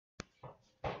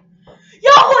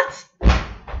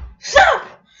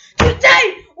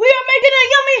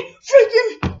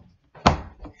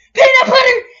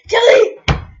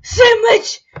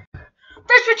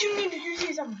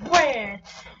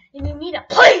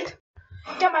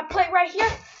my plate right here.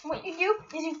 What you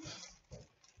do is you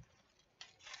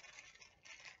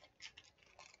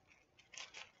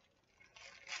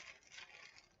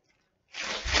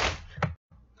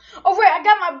alright, I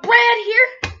got my bread here.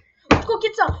 Let's go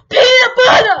get some peanut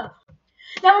butter.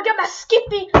 Now I got my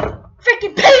Skippy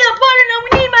freaking peanut butter. Now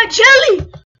we need my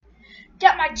jelly.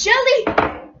 Got my jelly.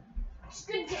 Just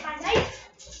gonna get my knife.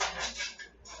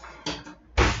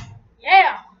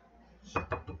 Yeah.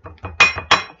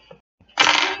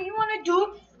 What you wanna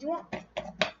do? You want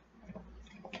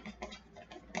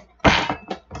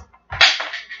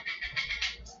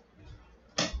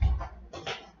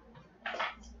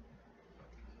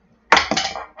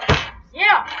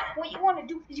Yeah. What you wanna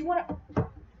do is you wanna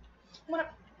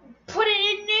put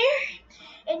it in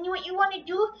there, and what you wanna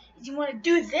do is you wanna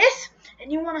do this,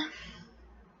 and you wanna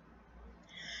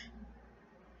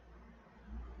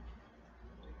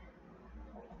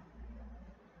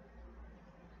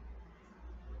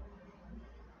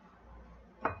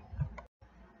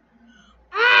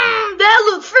that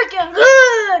looks freaking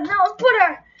good. Now let's put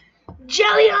our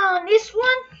jelly on this one.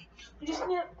 We just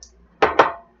need to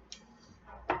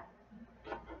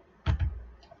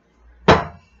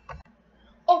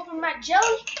open my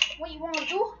jelly. What you want to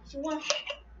do is you want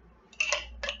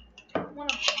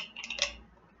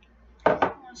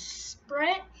to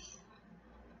spread it.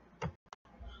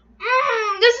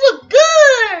 This looks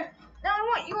good. Now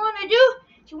what you want to do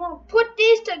is you want to put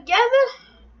these together.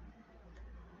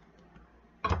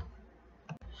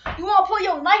 You want to put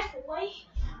your knife away.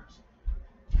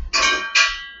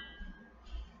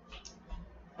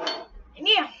 And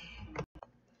yeah.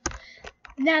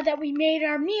 Now that we made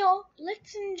our meal,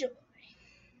 let's enjoy.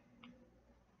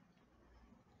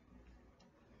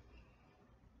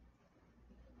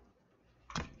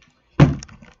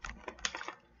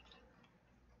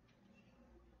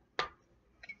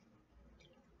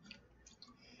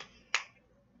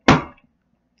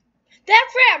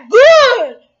 That's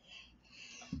good!